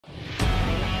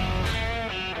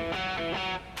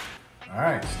All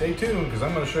right, stay tuned because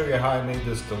I'm going to show you how I made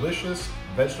this delicious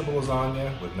vegetable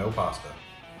lasagna with no pasta.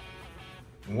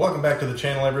 And welcome back to the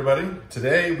channel, everybody.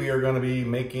 Today we are going to be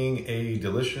making a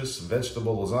delicious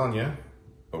vegetable lasagna,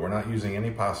 but we're not using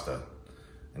any pasta.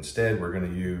 Instead, we're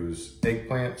going to use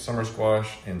eggplant, summer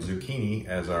squash, and zucchini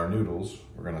as our noodles.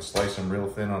 We're going to slice them real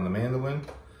thin on the mandolin.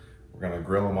 We're going to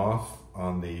grill them off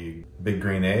on the big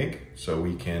green egg so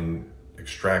we can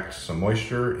extract some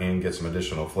moisture and get some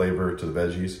additional flavor to the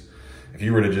veggies. If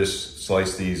you were to just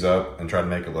slice these up and try to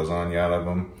make a lasagna out of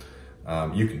them,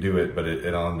 you can do it, but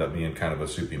it'll end up being kind of a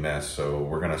soupy mess. So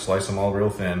we're gonna slice them all real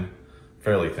thin,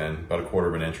 fairly thin, about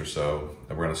 1/4 inch or so.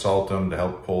 And we're gonna salt them to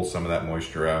help pull some of that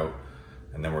moisture out.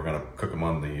 And then we're gonna cook them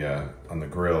on the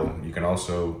grill. You can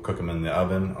also cook them in the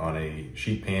oven on a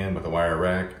sheet pan with a wire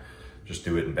rack. Just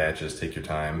do it in batches, take your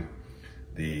time.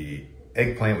 The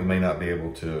eggplant we may not be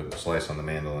able to slice on the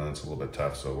mandolin, it's a little bit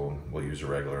tough, so we'll use a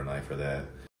regular knife for that.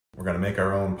 We're gonna make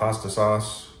our own pasta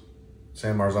sauce,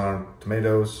 San Marzano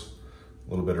tomatoes, a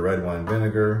little bit of red wine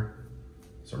vinegar,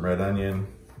 some red onion,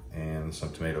 and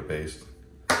some tomato paste.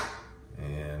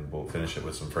 And we'll finish it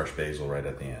with some fresh basil right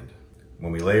at the end.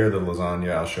 When we layer the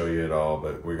lasagna, I'll show you it all,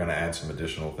 but we're gonna add some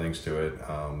additional things to it.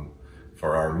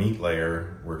 For our meat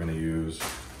layer, we're gonna use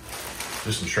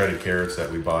just some shredded carrots that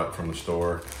we bought from the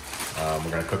store.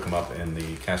 We're gonna cook them up in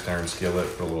the cast iron skillet,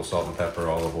 put a little salt and pepper,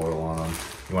 olive oil on them.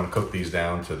 You wanna cook these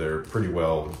down till they're pretty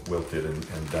well wilted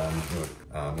and done.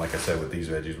 Like I said, with these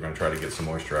veggies, we're gonna try to get some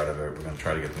moisture out of it. We're gonna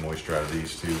try to get the moisture out of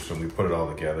these too. So when we put it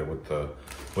all together with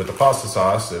the pasta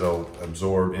sauce, it'll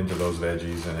absorb into those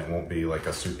veggies and it won't be like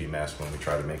a soupy mess when we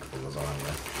try to make the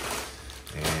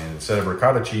lasagna. And instead of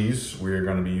ricotta cheese, we're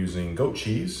gonna be using goat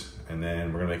cheese. And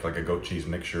then we're gonna make like a goat cheese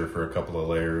mixture for a couple of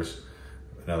layers.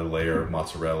 Another layer of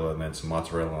mozzarella and then some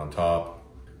mozzarella on top.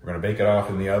 We're gonna bake it off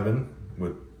in the oven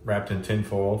wrapped in tin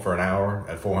foil for an hour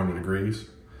at 400 degrees.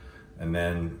 And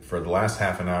then for the last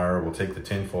half an hour, we'll take the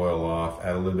tin foil off,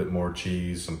 add a little bit more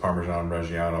cheese, some Parmesan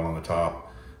Reggiano on the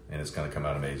top, and it's gonna come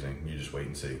out amazing. You just wait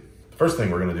and see. The first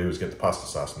thing we're gonna do is get the pasta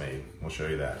sauce made. We'll show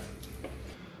you that.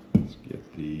 Let's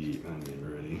get the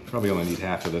onion ready. Probably only need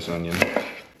half of this onion.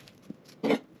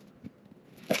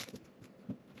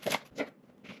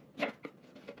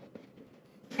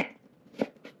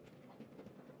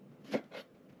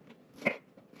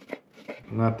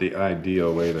 Not the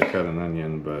ideal way to cut an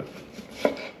onion, but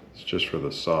it's just for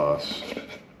the sauce.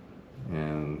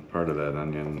 And part of that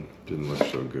onion didn't look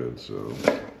so good, so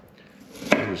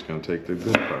I'm just gonna take the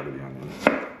good part of the onion.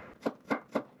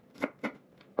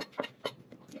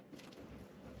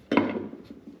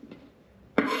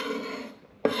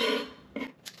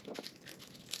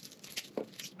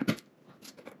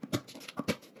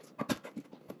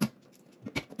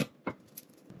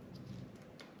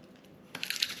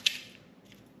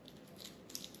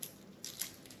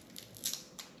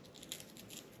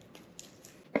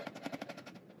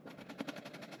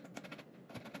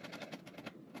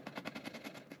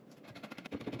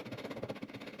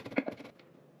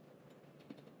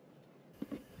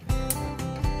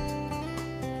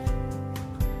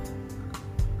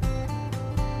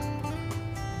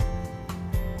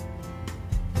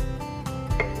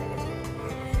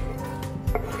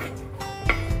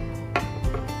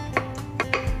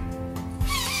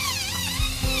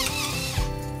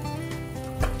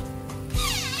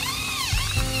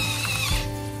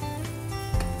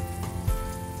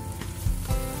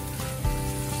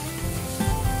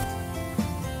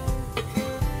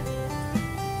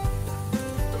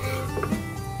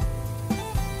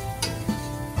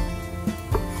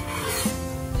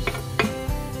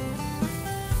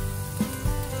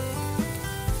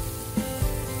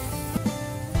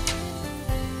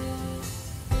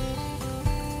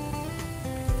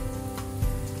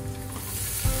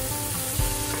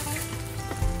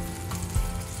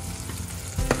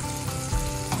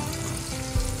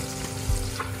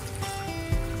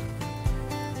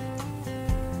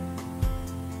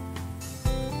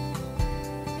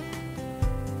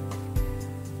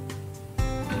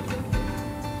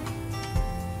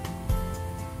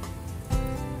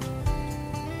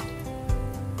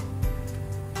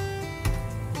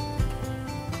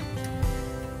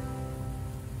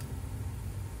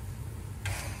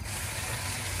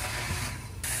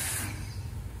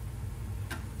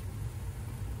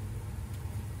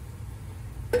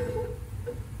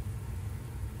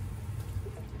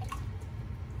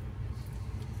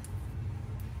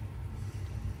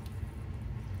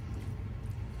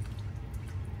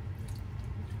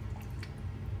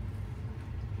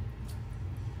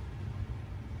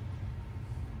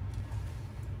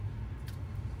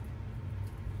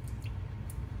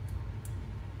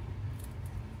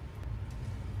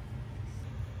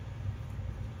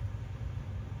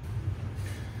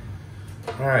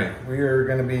 All right, we are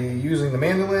going to be using the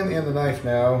mandolin and the knife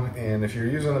now. And if you're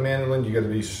using the mandolin, you got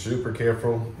to be super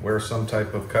careful. Wear some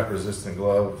type of cut-resistant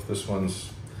glove. This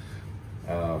one's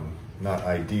not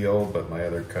ideal, but my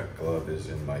other cut glove is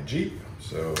in my Jeep.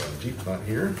 So Jeep's not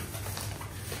here.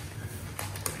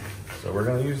 So we're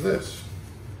going to use this.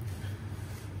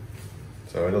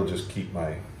 So it'll just keep my,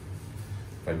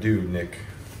 if I do nick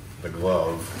the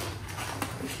glove,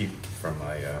 keep from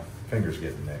my fingers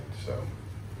getting nicked. So,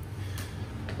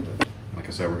 like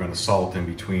I said, we're going to salt in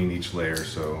between each layer,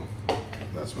 so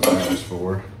that's what that is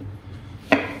for.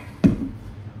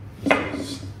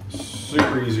 This is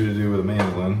super easy to do with a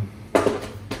mandolin.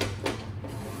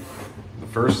 The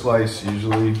first slice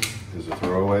usually is a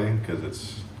throwaway because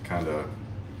it's kind of,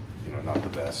 you know, not the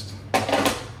best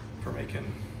for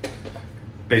making.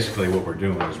 Basically what we're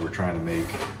doing is we're trying to make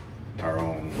our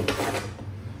own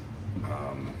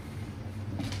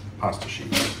pasta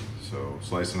sheets. So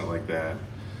slicing it like that,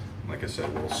 like I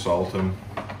said, we'll salt them,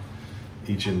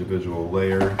 each individual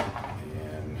layer,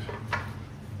 and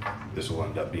this will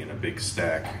end up being a big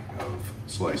stack of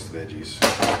sliced veggies.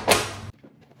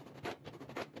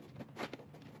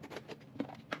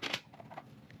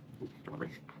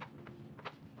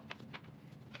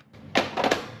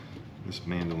 This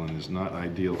mandolin is not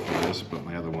ideal for this, but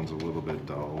my other one's a little bit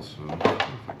dull, so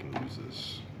if I can use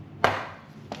this.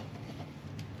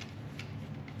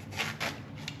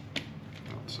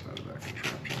 Outside of that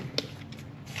contraption.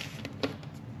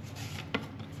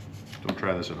 Don't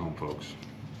try this at home, folks.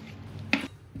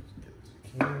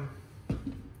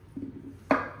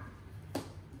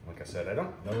 Like I said, I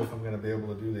don't know if I'm going to be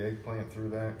able to do the eggplant through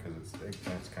that because the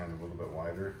eggplant's kind of a little bit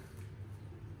wider.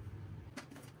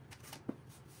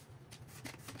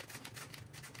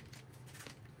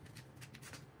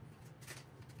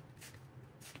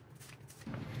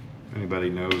 If anybody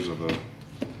knows of a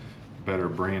better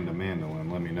brand of mandolin,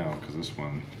 let me know, because this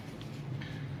one,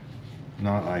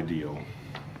 not ideal.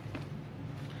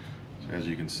 So as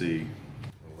you can see,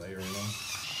 we're layering them.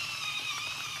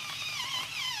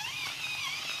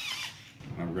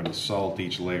 And we're going to salt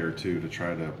each layer too to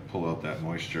try to pull out that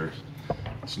moisture.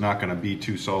 It's not going to be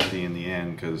too salty in the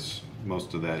end because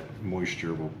most of that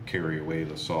moisture will carry away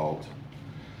the salt.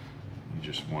 You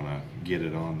just want to get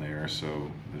it on there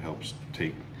so it helps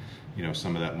take, you know,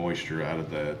 some of that moisture out of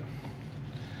that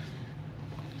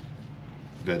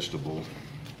vegetable,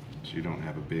 so you don't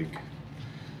have a big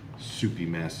soupy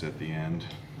mess at the end.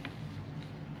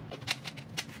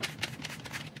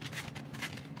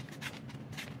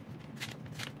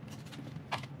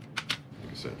 Like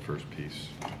I said, first piece,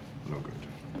 no good.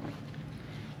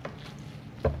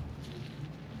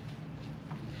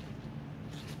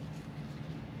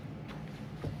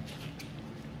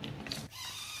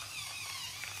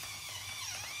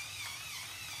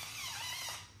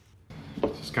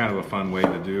 It's kind of a fun way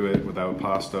to do it without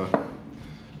pasta.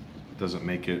 It doesn't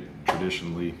make it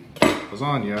traditionally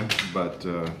lasagna, but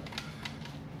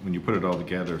when you put it all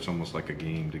together, it's almost like a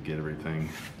game to get everything,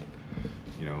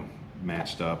 you know,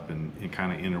 matched up and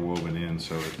kind of interwoven in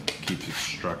so it keeps its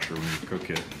structure when you cook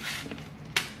it.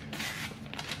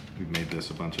 We've made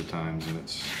this a bunch of times and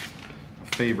it's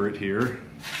a favorite here,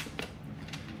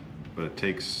 but it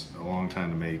takes a long time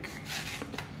to make,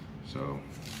 so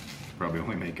probably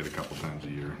only make it a couple times a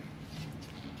year.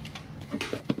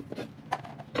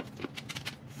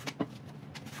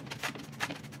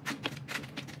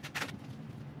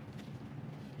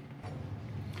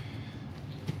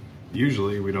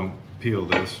 Usually we don't peel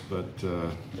this, but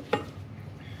the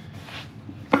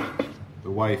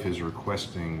wife is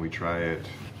requesting we try it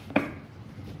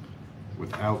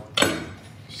without the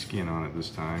skin on it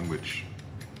this time, which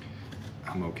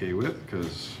I'm okay with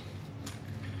because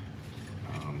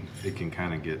it can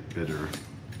kind of get bitter.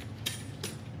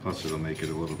 Plus it'll make it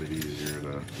a little bit easier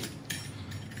to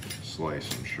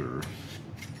slice, I'm sure.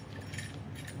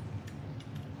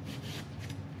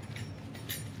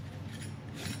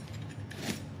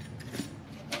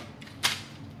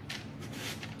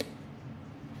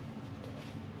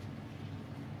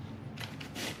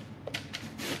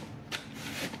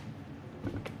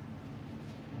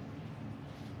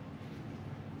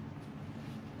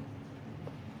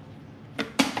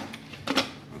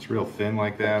 It's real thin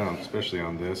like that, especially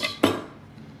on this.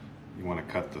 You want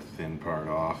to cut the thin part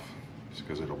off just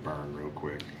because it'll burn real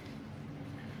quick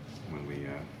when we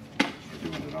are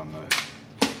doing it on the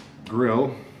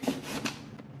grill.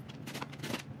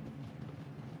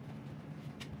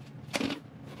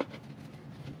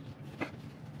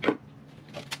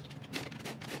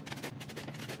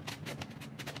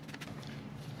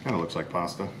 Kind of looks like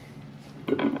pasta.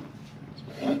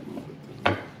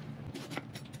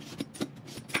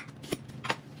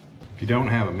 don't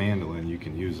have a mandolin, you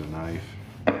can use a knife.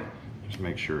 Just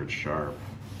make sure it's sharp.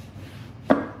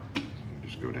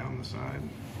 Just go down the side.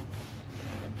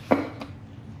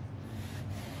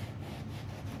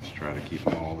 Just try to keep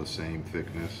them all the same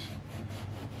thickness.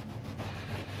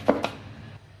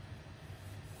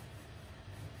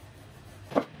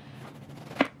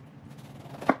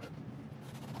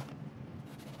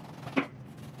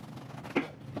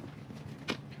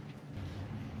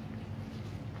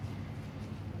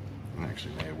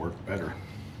 Actually may have worked better.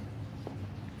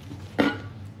 It's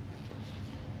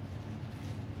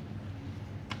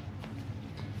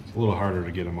a little harder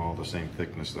to get them all the same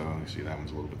thickness though. You see that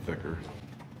one's a little bit thicker.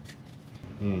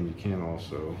 And you can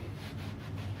also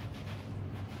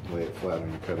lay it flat on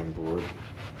your cutting board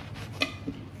if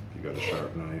you got a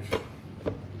sharp knife.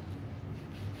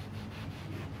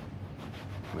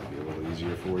 Might be a little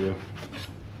easier for you.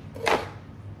 It's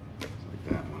like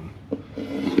that one.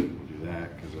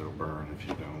 Because it'll burn if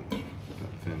you don't,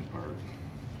 that thin part.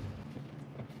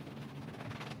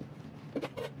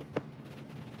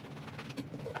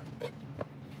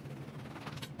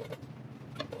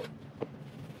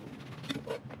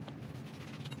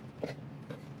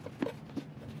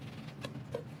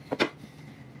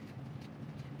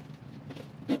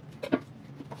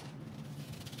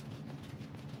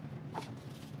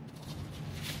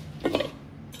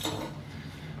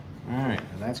 Alright,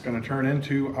 and that's going to turn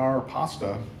into our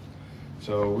pasta.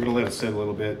 So we're gonna let it sit a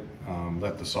little bit,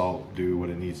 let the salt do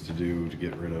what it needs to do to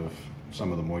get rid of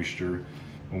some of the moisture.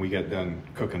 When we get done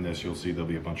cooking this, you'll see there'll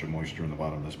be a bunch of moisture in the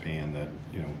bottom of this pan that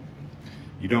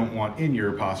you don't want in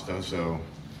your pasta. So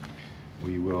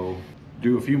we will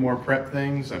do a few more prep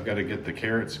things. I've got to get the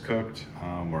carrots cooked.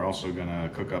 We're also gonna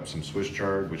cook up some Swiss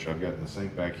chard, which I've got in the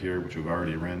sink back here, which we've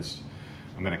already rinsed.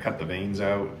 I'm gonna cut the veins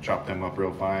out, chop them up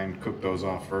real fine, cook those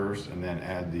off first, and then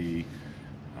add the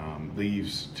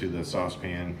leaves to the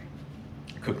saucepan,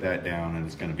 cook that down, and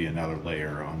it's going to be another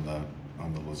layer on the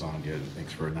lasagna. It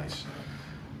makes for a nice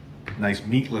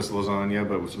meatless lasagna,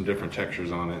 but with some different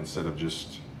textures on it instead of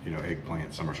just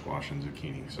eggplant, summer squash, and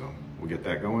zucchini. So we'll get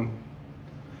that going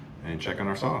and check on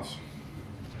our sauce.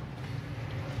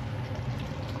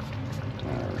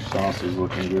 Our sauce is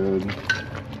looking good.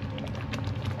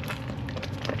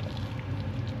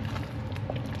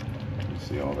 You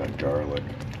see all that garlic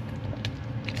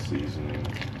seasoning.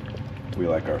 We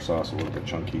like our sauce a little bit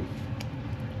chunky.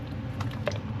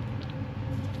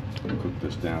 Cook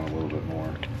this down a little bit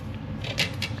more.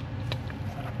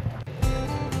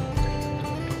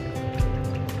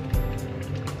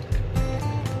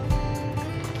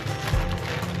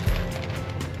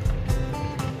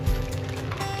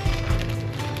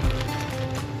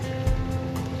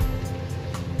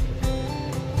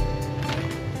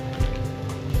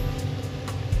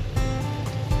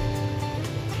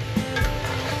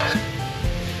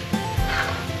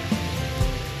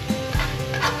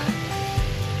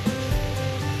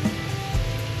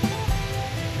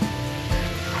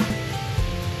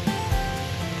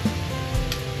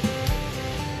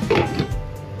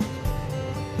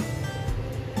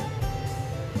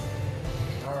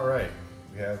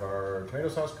 have our tomato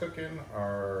sauce cooking,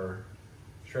 our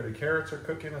shredded carrots are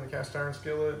cooking in the cast iron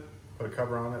skillet. Put a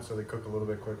cover on it so they cook a little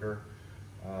bit quicker.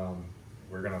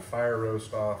 We're gonna fire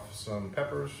roast off some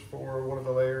peppers for one of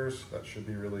the layers. That should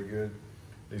be really good.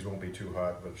 These won't be too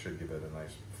hot, but should give it a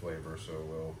nice flavor.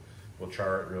 So we'll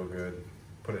char it real good,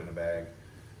 put it in a bag,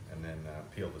 and then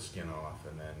peel the skin off,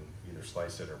 and then either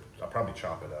slice it or I'll probably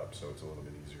chop it up so it's a little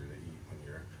bit easier to eat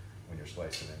when you're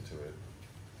slicing into it.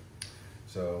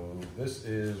 So this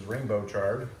is rainbow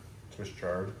chard, Swiss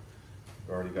chard.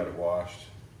 I've already got it washed.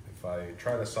 If I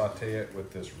try to saute it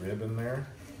with this rib in there,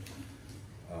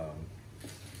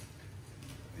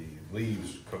 the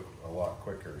leaves cook a lot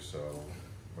quicker. So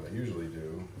what I usually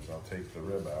do is I'll take the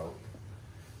rib out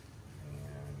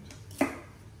and get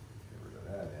rid of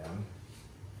that end,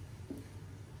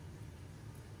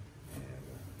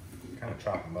 and kind of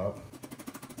chop them up.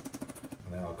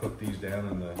 And then I'll cook these down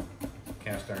in the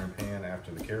cast iron pan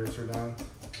after the carrots are done.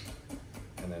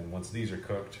 And then once these are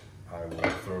cooked, I will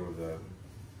throw the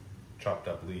chopped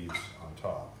up leaves on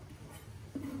top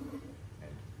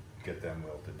and get them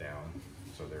wilted down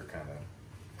so they're kind of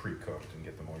pre-cooked, and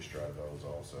get the moisture out of those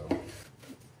also.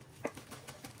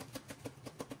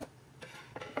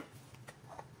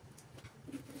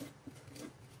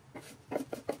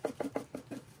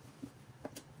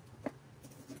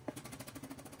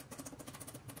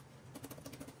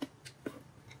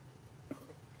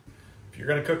 If you're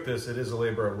going to cook this, it is a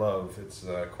labor of love. It's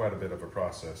quite a bit of a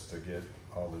process to get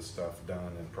all this stuff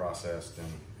done and processed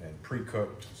and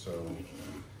pre-cooked. So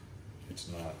it's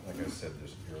not, like I said,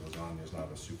 your lasagna is not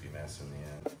a soupy mess in the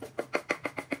end.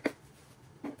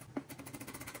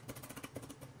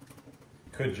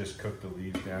 Could just cook the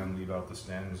leaves down, leave out the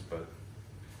stems, but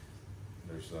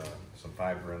there's some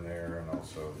fiber in there, and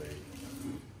also they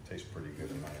taste pretty good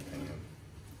in my opinion.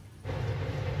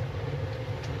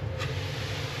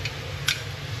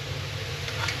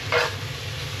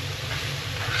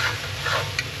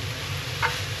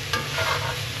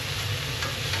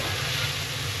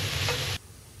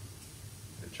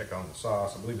 Check on the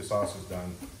sauce. I believe the sauce is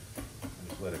done. I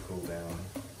just let it cool down,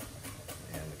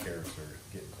 and the carrots are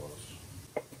getting close.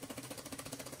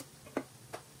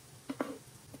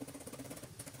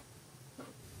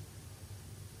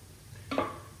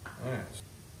 Alright, so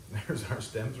there's our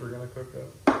stems we're going to cook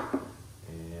up,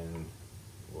 and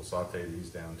we'll saute these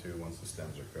down too once the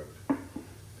stems are cooked.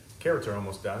 Carrots are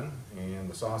almost done, and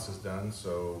the sauce is done,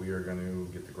 so we are going to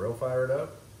get the grill fired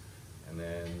up. And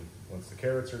then once the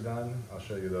carrots are done, I'll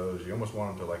show you those. You almost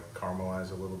want them to like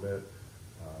caramelize a little bit,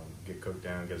 get cooked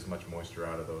down, get as much moisture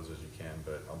out of those as you can,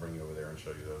 but I'll bring you over there and show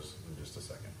you those in just a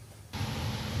second.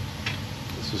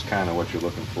 This is kind of what you're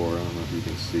looking for. I don't know if you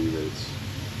can see that it's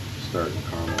starting to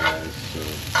caramelize, so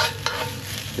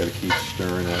just got to keep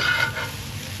stirring it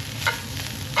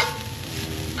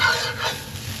and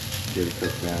get it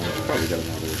cooked down. We've probably got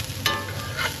another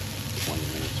 20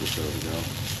 minutes or so to go.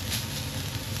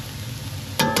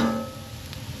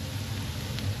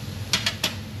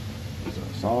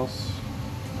 Sauce,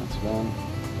 that's done.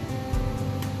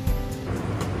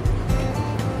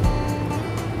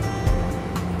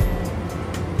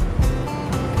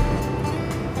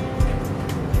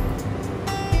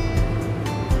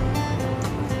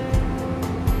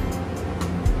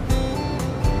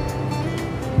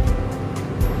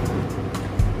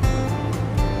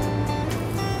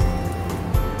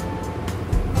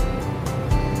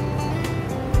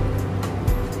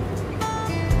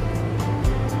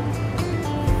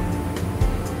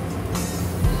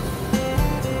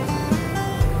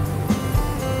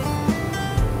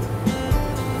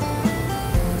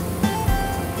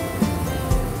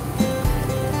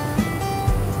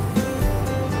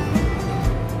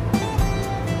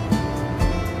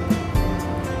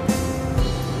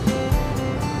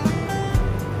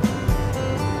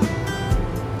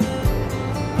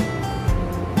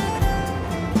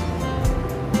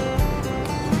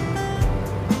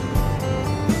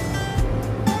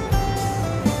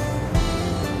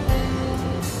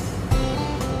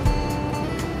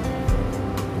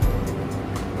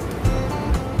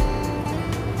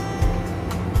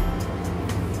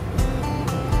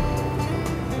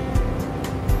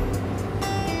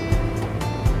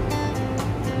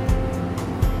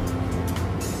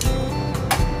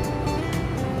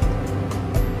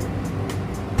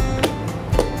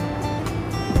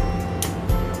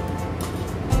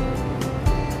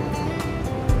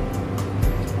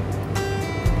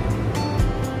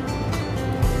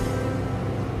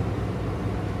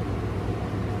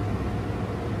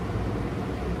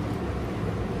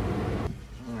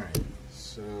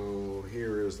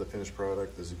 The finished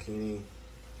product, the zucchini,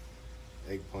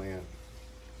 eggplant,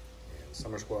 and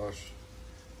summer squash.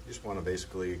 You just want to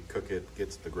basically cook it,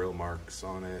 get the grill marks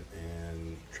on it,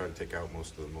 and try to take out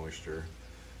most of the moisture.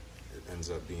 It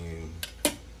ends up being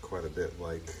quite a bit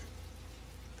like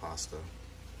pasta,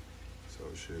 so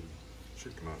it should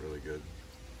come out really good.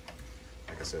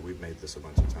 Like I said, we've made this a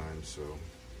bunch of times, so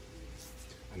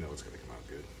I know it's going to come out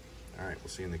good. All right, we'll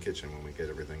see you in the kitchen when we get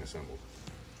everything assembled.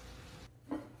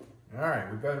 All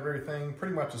right, we've got everything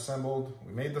pretty much assembled.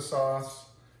 We made the sauce,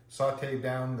 sauteed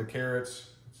down the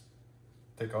carrots,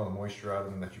 take all the moisture out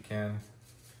of them that you can.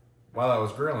 While I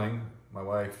was grilling, my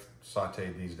wife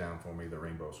sauteed these down for me, the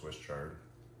rainbow Swiss chard.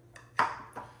 And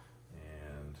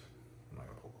I'm not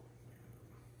gonna pull it.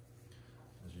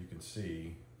 As you can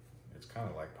see, it's kind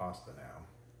of like pasta now.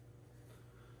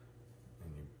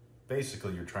 And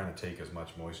you're trying to take as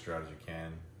much moisture out as you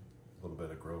can. A little bit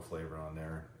of grill flavor on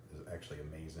there is actually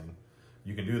amazing.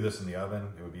 You can do this in the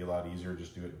oven. It would be a lot easier,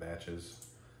 just do it in batches.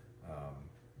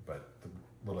 But the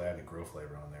little added grill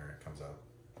flavor on there, it comes out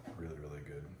really, really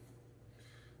good.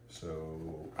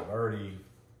 So I've already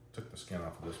took the skin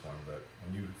off of this one, but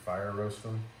when you fire roast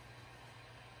them,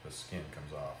 the skin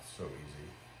comes off so easy.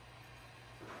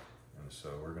 And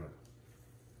so we're gonna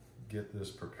get this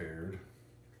prepared.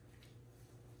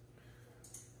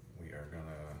 We are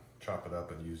gonna chop it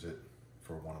up and use it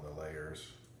for one of the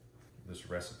layers. This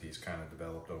recipe's kind of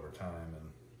developed over time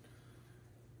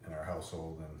in our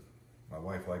household, and my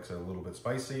wife likes it a little bit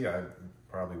spicy. I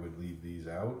probably would leave these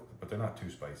out, but they're not too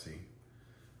spicy.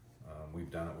 We've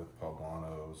done it with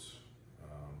poblanos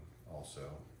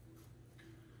also.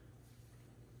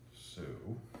 So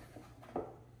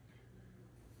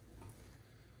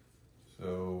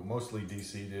mostly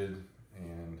de-seeded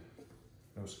and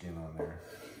no skin on there.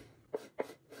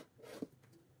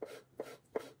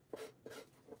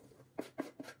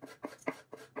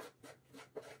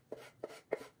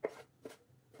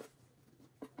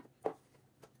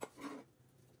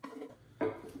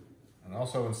 And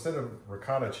also, instead of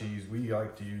ricotta cheese, we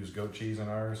like to use goat cheese in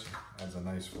ours. Adds a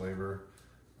nice flavor.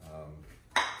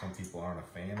 Some people aren't a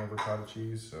fan of ricotta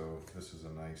cheese, so this is a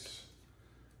nice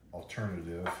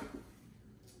alternative.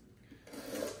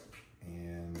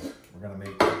 And we're gonna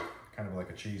make kind of like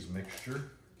a cheese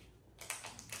mixture.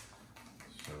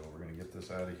 So we're gonna get this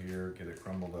out of here, get it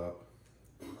crumbled up.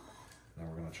 And then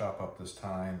we're gonna chop up this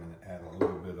thyme and add a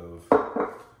little bit of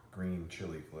green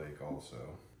chili flake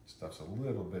also. Stuff's a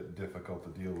little bit difficult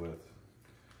to deal with,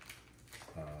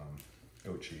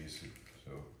 goat cheese.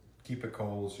 So keep it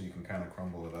cold so you can kind of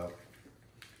crumble it up.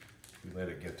 If you let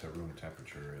it get to room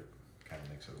temperature, it kind of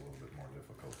makes it a little bit more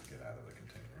difficult to get out of the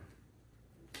container.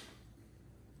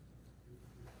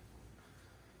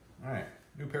 All right,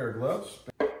 new pair of gloves.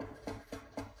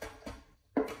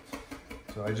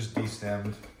 So I just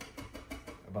de-stemmed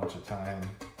a bunch of thyme,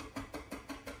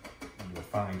 and do a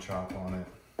fine chop on it.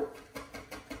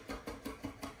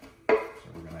 So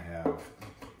we're gonna have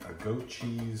a goat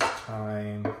cheese,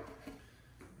 thyme,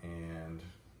 and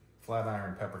Flat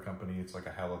Iron Pepper Company. It's like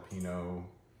a jalapeno,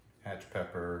 hatch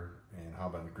pepper, and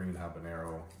green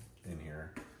habanero in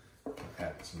here.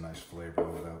 Add some nice flavor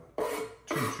without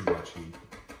too much heat.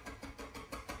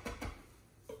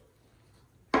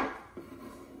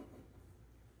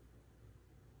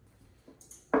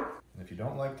 And if you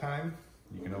don't like thyme,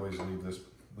 you can always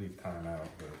leave thyme out,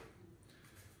 but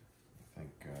I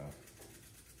think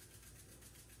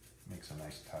makes a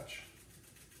nice touch.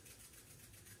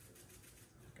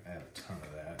 I'm gonna add a ton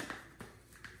of that.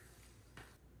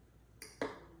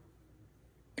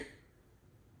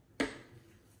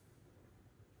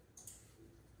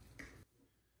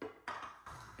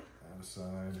 That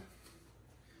aside,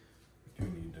 we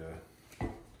do need to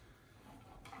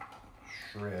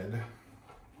shred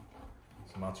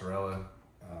some mozzarella.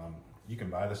 You can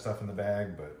buy the stuff in the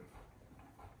bag, but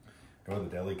go to the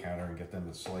deli counter and get them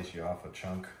to slice you off a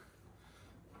chunk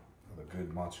of a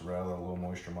good mozzarella, low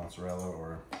moisture mozzarella,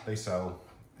 or they sell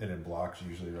it in blocks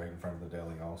usually right in front of the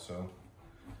deli also.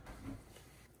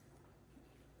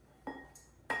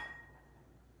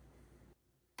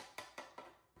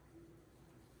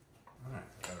 Alright,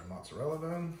 got our mozzarella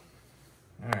done.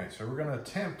 Alright, so we're going to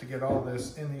attempt to get all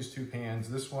this in these two pans.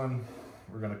 This one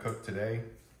we're going to cook today.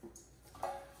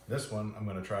 This one I'm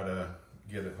going to try to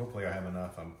get it, hopefully I have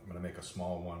enough. I'm going to make a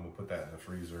small one. We'll put that in the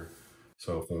freezer.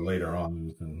 So for later on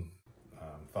you can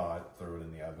thaw it, throw it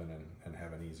in the oven, and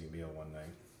have an easy meal one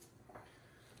night.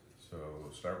 So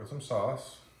start with some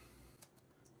sauce.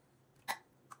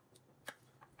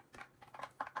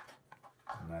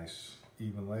 A nice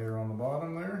even layer on the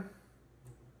bottom there.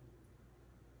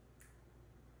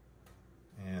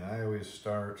 And I always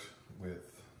start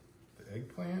with the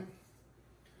eggplant.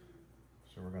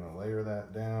 So we're gonna layer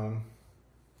that down.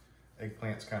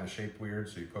 Eggplant's kind of shaped weird,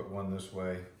 so you put one this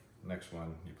way, next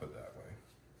one you put that way.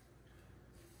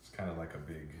 It's kind of like a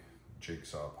big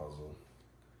jigsaw puzzle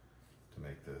to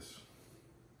make this.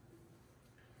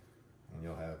 And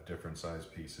you'll have different size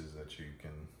pieces that you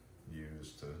can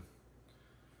use to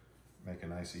make a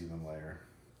nice even layer.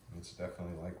 It's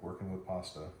definitely like working with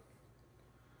pasta.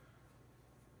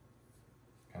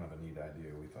 Kind of a neat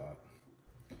idea, we thought.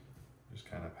 Just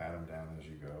kind of pat them down as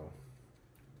you go.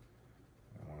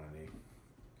 Don't want any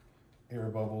air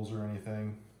bubbles or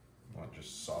anything. You want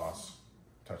just sauce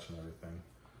touching everything.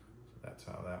 So that's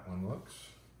how that one looks.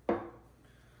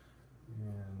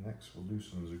 And next we'll do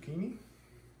some zucchini.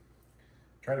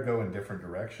 Try to go in different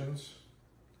directions.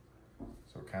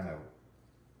 So kind of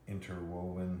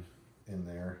interwoven in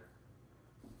there.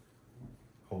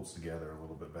 Holds together a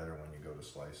little bit better when you go to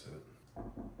slice it.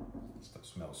 Stuff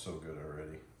smells so good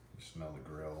already. You smell the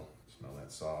grill, smell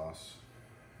that sauce.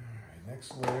 All right,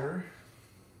 next layer,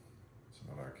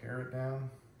 some of our carrot down.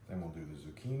 Then we'll do the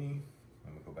zucchini.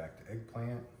 Then we'll go back to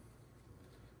eggplant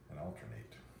and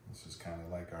alternate. This is kind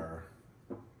of like our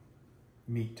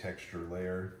meat texture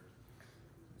layer.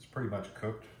 It's pretty much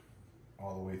cooked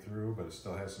all the way through, but it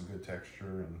still has some good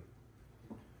texture and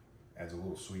adds a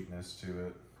little sweetness to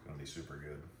it. It's gonna be super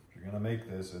good. If you're gonna make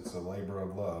this, it's a labor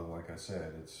of love. Like I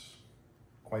said, it's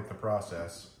quite the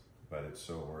process, but it's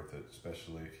so worth it,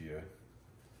 especially if you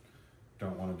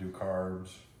don't want to do carbs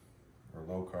or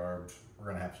low carbs. We're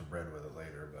gonna have some bread with it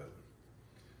later, but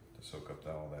to soak up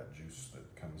all that juice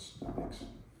that comes,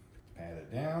 pat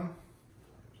it down.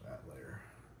 that layer.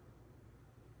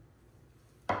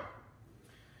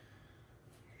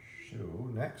 So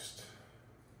next,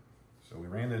 so we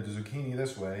ran the zucchini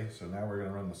this way, so now we're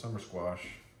gonna run the summer squash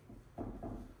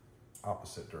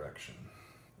opposite direction.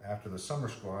 After the summer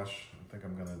squash, I think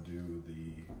I'm gonna do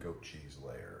the goat cheese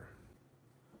layer.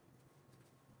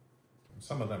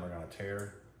 Some of them are gonna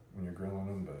tear when you're grilling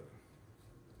them, but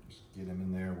just get them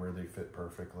in there where they fit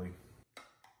perfectly.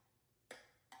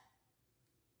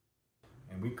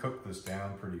 And we cooked this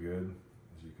down pretty good,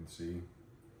 as you can see.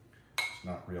 It's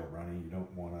not real runny. You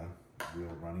don't want a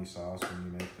real runny sauce when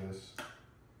you make this,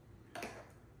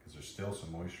 because there's still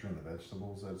some moisture in the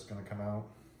vegetables that's gonna come out.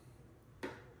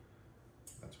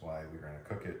 That's why we're gonna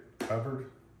cook it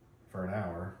covered for an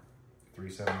hour,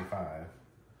 375,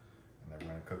 and then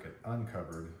we're gonna cook it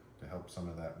uncovered to help some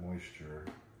of that moisture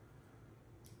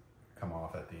come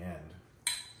off at the end.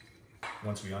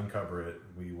 Once we uncover it,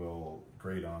 we will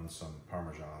grate on some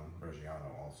Parmesan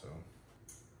Reggiano also.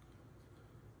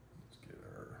 Let's get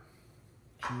our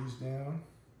cheese down.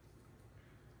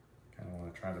 Kind of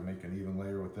want to try to make an even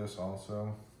layer with this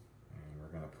also. And we're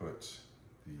going to put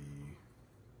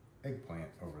the eggplant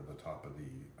over the top of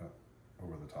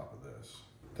this.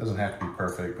 Doesn't have to be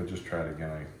perfect, but just try to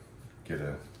get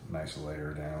a nice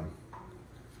layer down.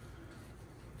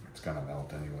 It's gonna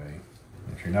melt anyway.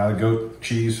 If you're not a goat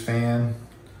cheese fan,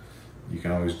 you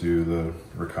can always do the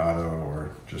ricotta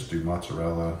or just do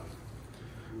mozzarella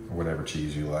or whatever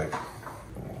cheese you like.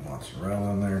 A little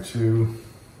mozzarella in there too.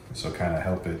 This will kind of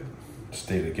help it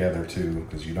stay together too,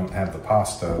 because you don't have the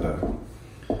pasta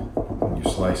when you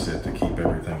slice it to keep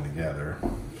everything together.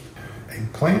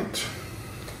 Eggplant.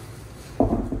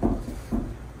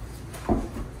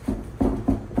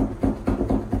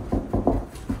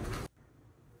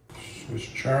 Swiss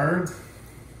chard.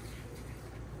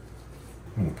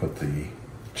 I'm gonna put the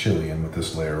chili in with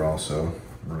this layer also.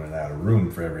 I'm running out of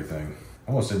room for everything.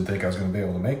 Almost didn't think I was gonna be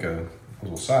able to make a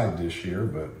little side dish here,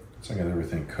 but once I got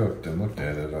everything cooked and looked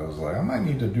at it, I was like, I might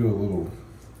need to do a little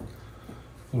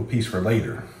piece for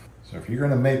later. So if you're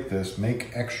gonna make this,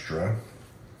 make extra,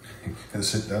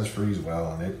 because it does freeze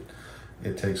well and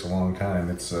it takes a long time.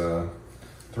 It's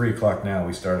 3 o'clock now.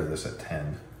 We started this at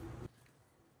 10.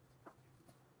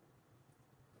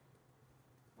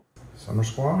 Summer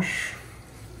squash.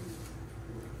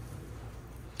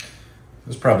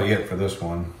 This is probably it for this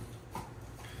one.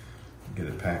 Get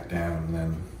it packed down, and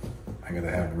then I gotta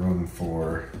have room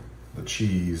for the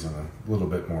cheese and a little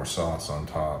bit more sauce on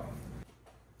top.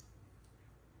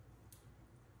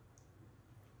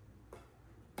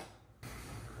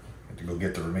 Have to go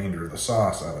get the remainder of the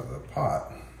sauce out of the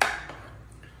pot.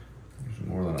 There's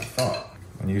more than I thought.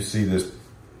 When you see this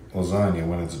lasagna,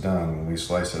 when it's done, when we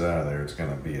slice it out of there, it's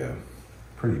gonna be a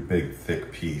pretty big,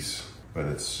 thick piece, but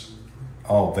it's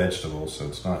all vegetables, so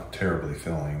it's not terribly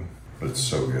filling, but it's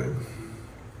so good.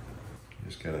 You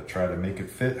just gotta try to make it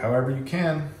fit however you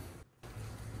can.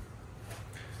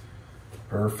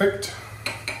 Perfect.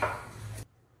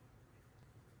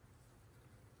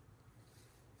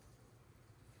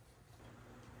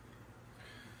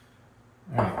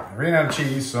 All right, I ran out of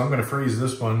cheese, so I'm gonna freeze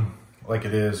this one like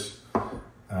it is.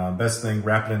 Best thing,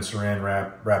 wrap it in saran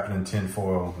wrap, wrap it in tin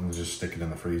foil, and just stick it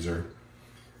in the freezer.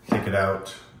 Take it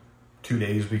out 2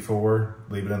 days before,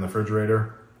 leave it in the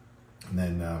refrigerator, and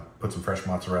then put some fresh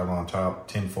mozzarella on top,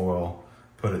 tin foil,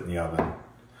 put it in the oven.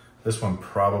 This one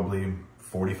probably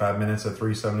 45 minutes at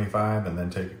 375, and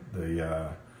then take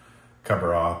the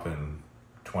cover off and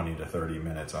 20 to 30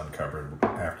 minutes uncovered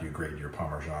after you grate your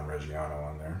Parmesan Reggiano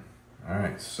on there. All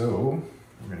right, so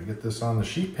we're gonna get this on the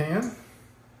sheet pan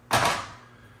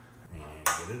and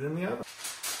get it in the oven.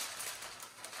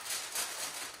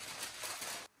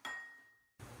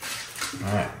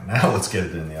 All right, now let's get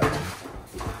it in the oven.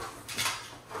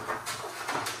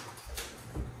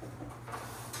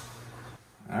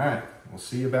 All right, we'll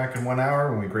see you back in 1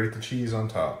 hour when we grate the cheese on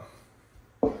top.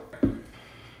 Let's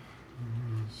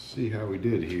see how we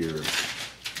did here.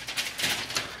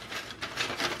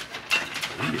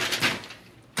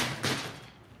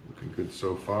 Looking good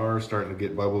so far, starting to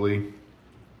get bubbly.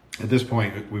 At this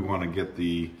point, we want to get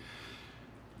the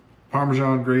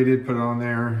Parmesan grated, put it on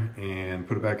there, and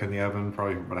put it back in the oven,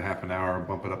 probably about a half an hour,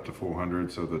 bump it up to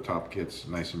 400 so the top gets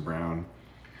nice and brown.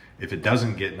 If it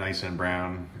doesn't get nice and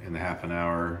brown in the half an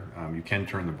hour, you can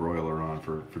turn the broiler on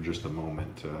for just a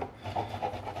moment to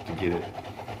get it,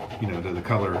 to the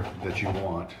color that you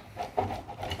want.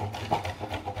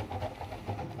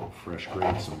 Fresh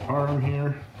grate some parm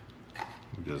here.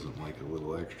 Who doesn't like a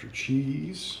little extra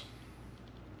cheese?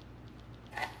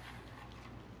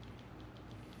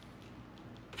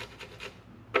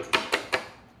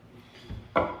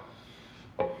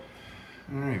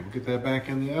 Get that back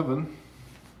in the oven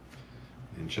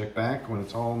and check back when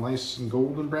it's all nice and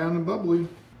golden brown and bubbly.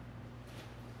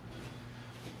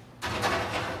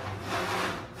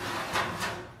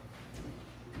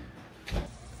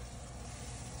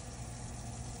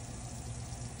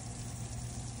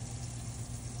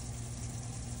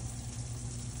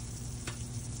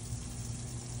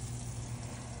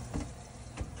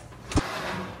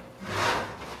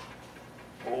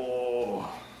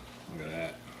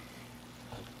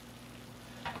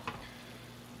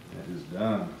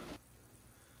 Done.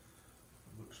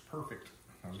 It looks perfect.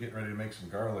 I was getting ready to make some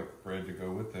garlic bread to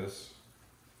go with this,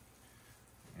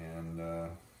 and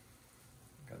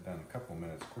got done a couple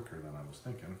minutes quicker than I was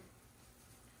thinking.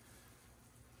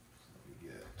 So let me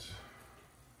get.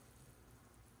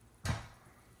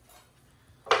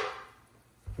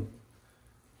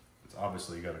 It's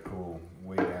obviously got to cool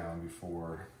way down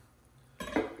before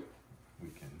we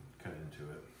can cut into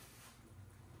it.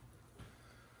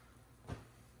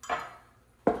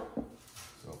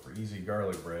 For easy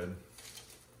garlic bread,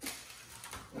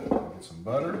 get some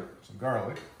butter, some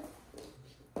garlic.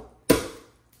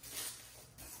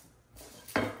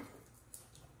 Come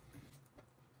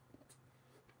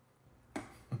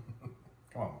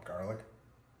on, garlic.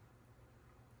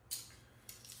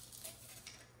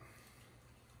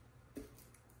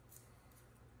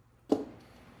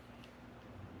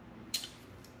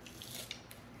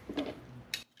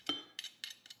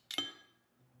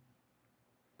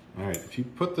 All right, if you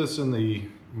put this in the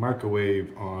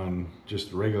microwave on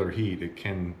just regular heat, it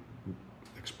can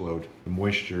explode. The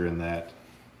moisture in that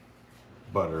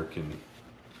butter can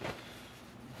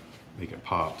make it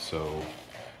pop, so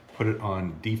put it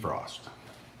on defrost.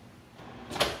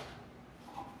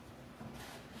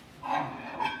 All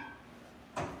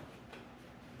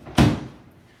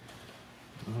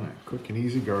right, quick and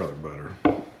easy garlic butter.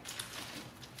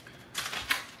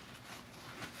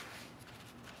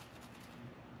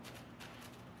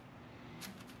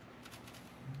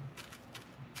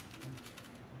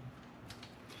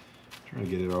 Trying to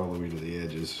get it all the way to the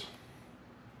edges.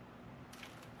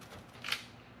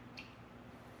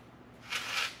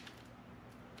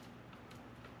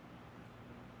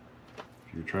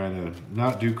 If you're trying to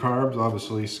not do carbs,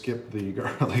 obviously skip the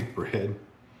garlic bread.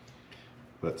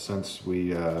 But since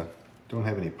we don't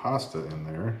have any pasta in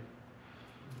there,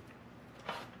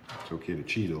 it's okay to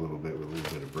cheat a little bit with a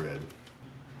little bit of bread.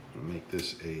 I'll make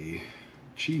this a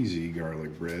cheesy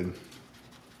garlic bread.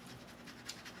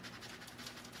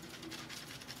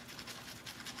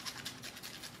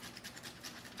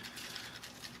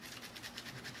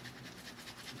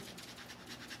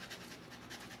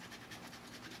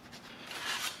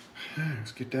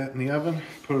 Let's get that in the oven,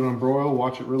 put it on broil,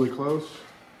 watch it really close.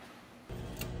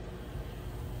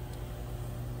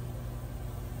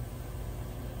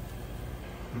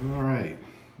 All right,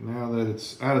 now that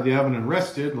it's out of the oven and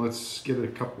rested, let's get a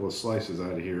couple of slices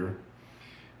out of here.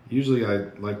 Usually I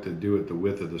like to do it the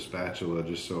width of the spatula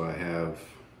just so I have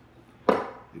the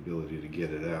ability to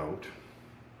get it out.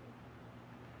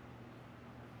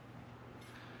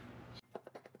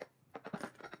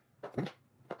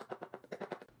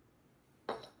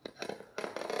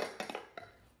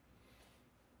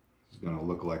 Going to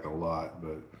look like a lot,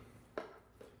 but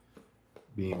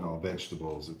being all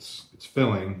vegetables, it's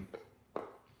filling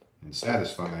and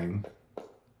satisfying,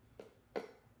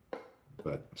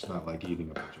 but it's not like eating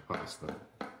a bunch of pasta.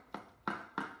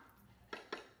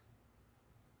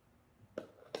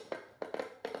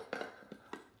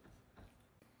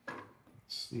 Let's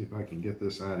see if I can get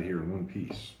this out of here in one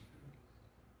piece.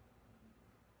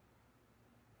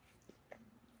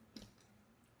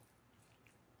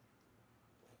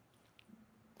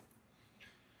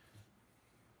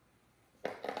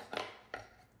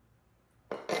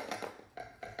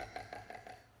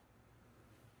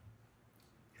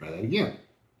 Try that again.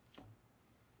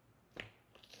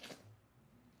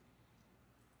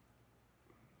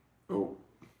 Oh,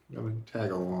 gotta tag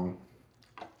along.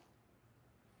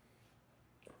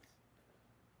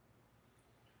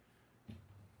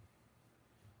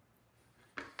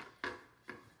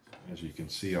 As you can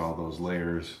see, all those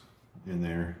layers in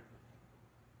there.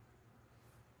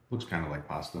 Looks kind of like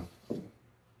pasta. A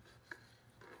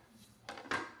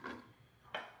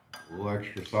little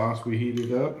extra sauce we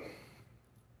heated up.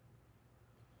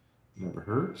 Never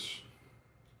hurts.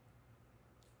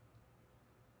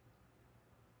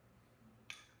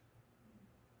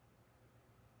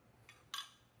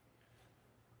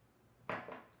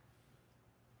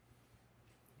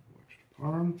 Extra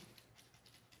parm.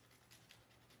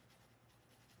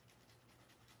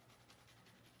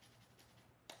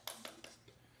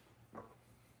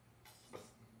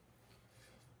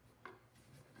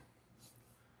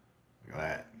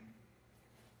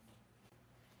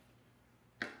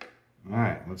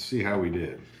 right, let's see how we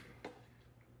did.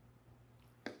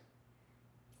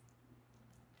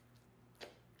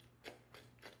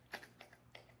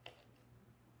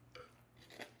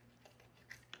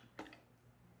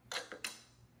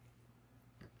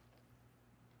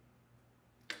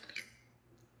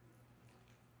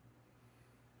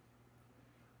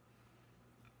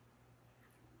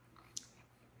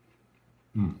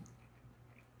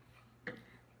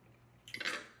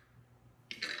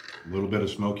 A little bit of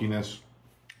smokiness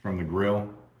from the grill.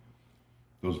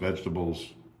 Those vegetables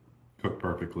cook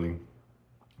perfectly.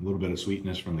 A little bit of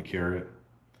sweetness from the carrot.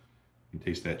 You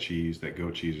taste that cheese. That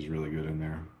goat cheese is really good in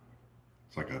there.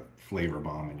 It's like a flavor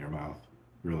bomb in your mouth.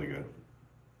 Really good.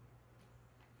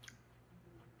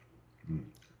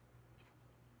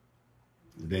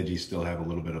 The veggies still have a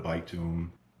little bit of bite to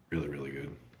them. Really, really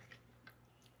good.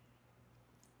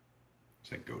 It's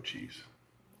that goat cheese.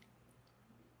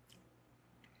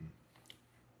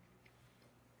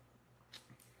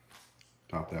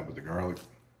 Top that with the garlic.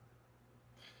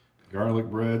 Garlic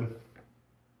bread.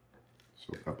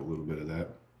 Soak up a little bit of that.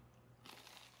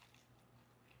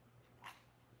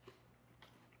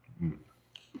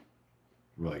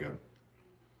 Really good.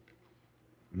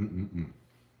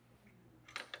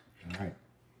 All right.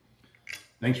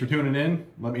 Thanks for tuning in.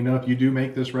 Let me know if you do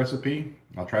make this recipe.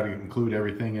 I'll try to include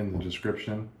everything in the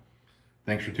description.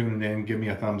 Thanks for tuning in. Give me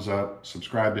a thumbs up.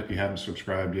 Subscribe if you haven't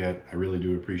subscribed yet. I really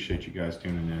do appreciate you guys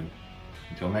tuning in.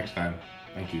 Until next time,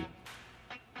 thank you.